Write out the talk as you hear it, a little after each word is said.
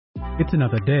It's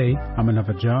another day. I'm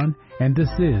another John, and this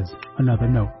is Another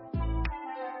Note.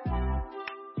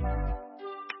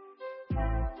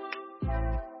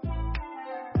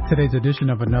 Today's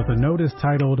edition of Another Note is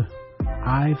titled,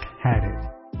 I've Had It.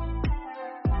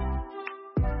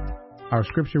 Our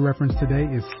scripture reference today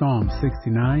is Psalm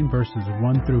 69, verses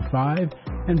 1 through 5,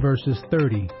 and verses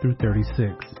 30 through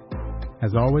 36.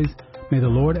 As always, may the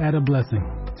Lord add a blessing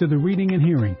to the reading and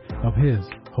hearing of His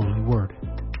holy word.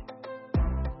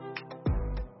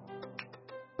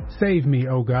 Save me,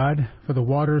 O God, for the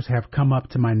waters have come up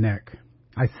to my neck.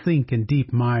 I sink in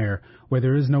deep mire where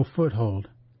there is no foothold.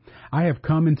 I have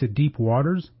come into deep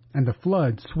waters, and the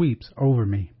flood sweeps over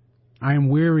me. I am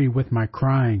weary with my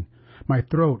crying. My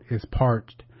throat is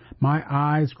parched. My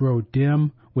eyes grow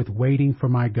dim with waiting for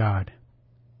my God.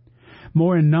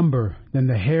 More in number than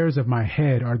the hairs of my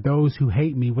head are those who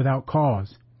hate me without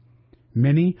cause.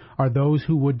 Many are those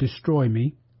who would destroy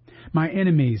me, my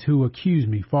enemies who accuse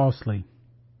me falsely.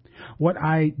 What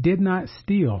I did not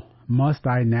steal, must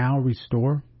I now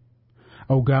restore?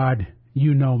 O God,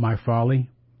 you know my folly.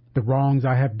 The wrongs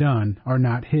I have done are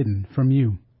not hidden from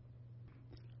you.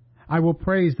 I will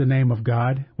praise the name of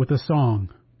God with a song.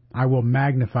 I will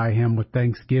magnify him with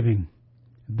thanksgiving.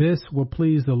 This will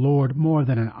please the Lord more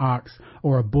than an ox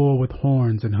or a bull with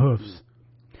horns and hoofs.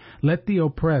 Let the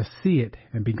oppressed see it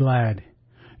and be glad.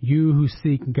 You who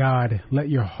seek God, let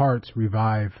your hearts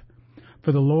revive.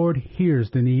 For the Lord hears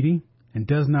the needy and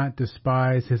does not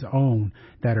despise his own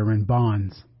that are in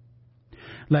bonds.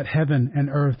 Let heaven and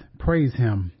earth praise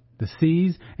him, the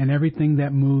seas and everything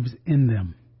that moves in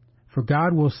them. For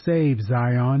God will save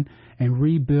Zion and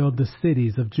rebuild the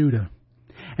cities of Judah,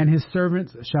 and his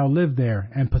servants shall live there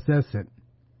and possess it.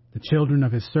 The children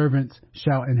of his servants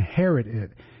shall inherit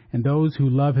it, and those who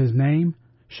love his name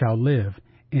shall live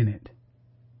in it.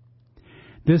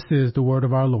 This is the word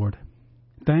of our Lord.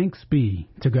 Thanks be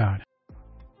to God.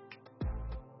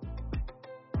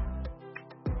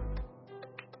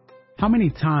 How many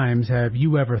times have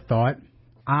you ever thought,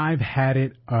 I've had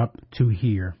it up to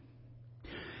here?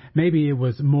 Maybe it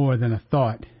was more than a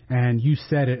thought, and you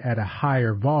said it at a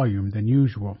higher volume than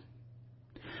usual.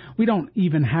 We don't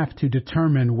even have to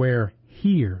determine where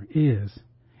here is.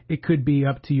 It could be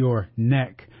up to your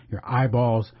neck, your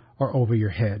eyeballs, or over your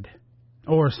head,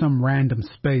 or some random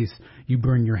space you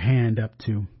bring your hand up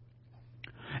to.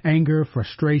 Anger,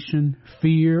 frustration,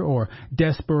 fear, or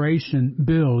desperation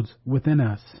builds within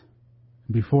us.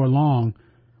 Before long,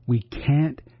 we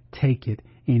can't take it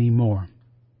anymore.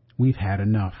 We've had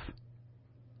enough.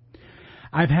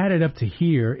 I've had it up to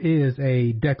here is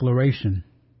a declaration.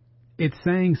 It's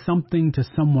saying something to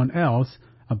someone else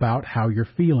about how you're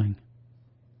feeling.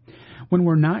 When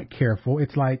we're not careful,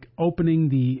 it's like opening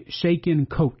the shaken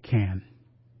Coke can.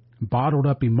 Bottled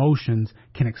up emotions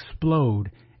can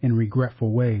explode in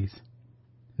regretful ways.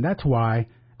 That's why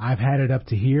I've had it up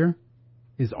to here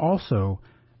is also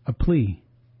a plea.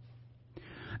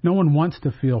 No one wants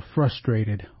to feel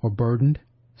frustrated or burdened,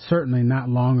 certainly not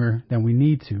longer than we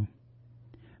need to.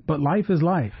 But life is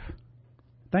life.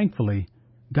 Thankfully,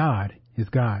 God is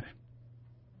God.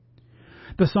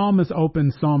 The psalmist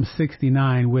opens Psalm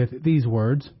 69 with these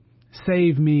words,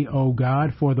 Save me, O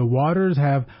God, for the waters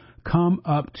have come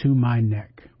up to my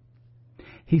neck.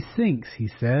 He sinks, he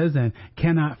says, and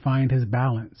cannot find his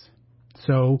balance.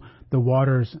 So the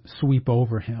waters sweep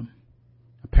over him.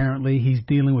 Apparently, he's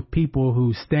dealing with people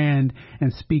who stand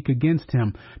and speak against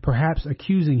him, perhaps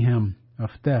accusing him of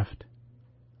theft.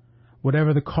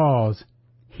 Whatever the cause,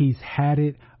 he's had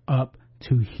it up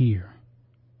to here.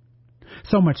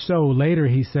 So much so, later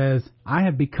he says, I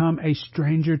have become a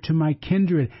stranger to my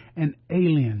kindred, an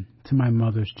alien to my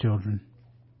mother's children.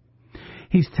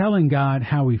 He's telling God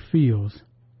how he feels,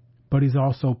 but he's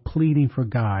also pleading for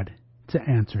God to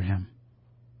answer him.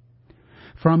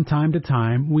 From time to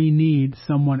time, we need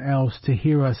someone else to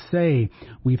hear us say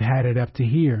we've had it up to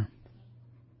here.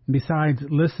 Besides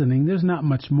listening, there's not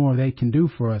much more they can do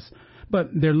for us, but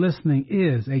their listening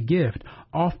is a gift,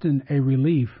 often a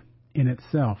relief in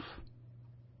itself.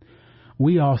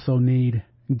 We also need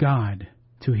God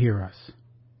to hear us,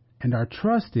 and our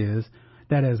trust is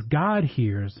that as God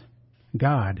hears,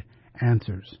 God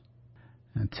answers.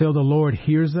 Until the Lord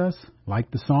hears us,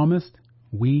 like the psalmist,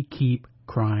 we keep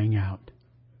crying out.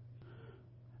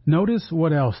 Notice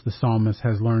what else the psalmist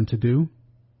has learned to do.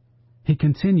 He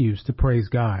continues to praise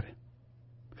God.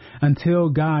 Until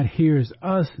God hears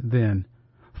us, then,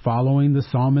 following the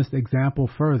psalmist's example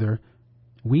further,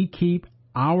 we keep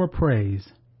our praise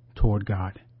toward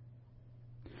God.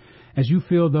 As you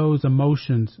feel those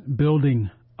emotions building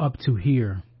up to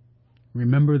here,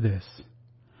 remember this.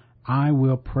 I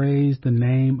will praise the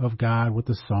name of God with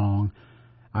a song.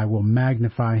 I will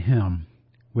magnify him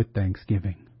with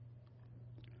thanksgiving.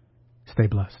 Stay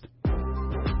blessed.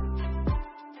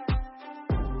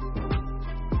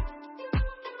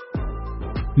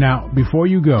 Now, before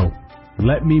you go,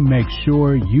 let me make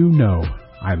sure you know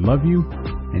I love you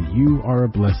and you are a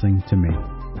blessing to me.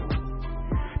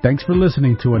 Thanks for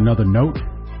listening to another note.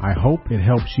 I hope it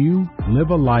helps you live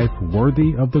a life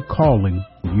worthy of the calling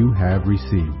you have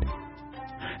received.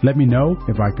 Let me know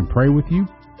if I can pray with you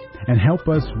and help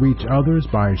us reach others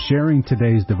by sharing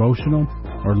today's devotional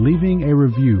or leaving a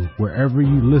review wherever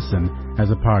you listen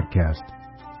as a podcast.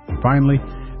 And finally,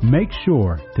 make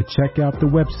sure to check out the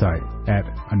website at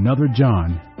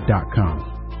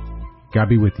anotherjohn.com. God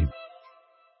be with you.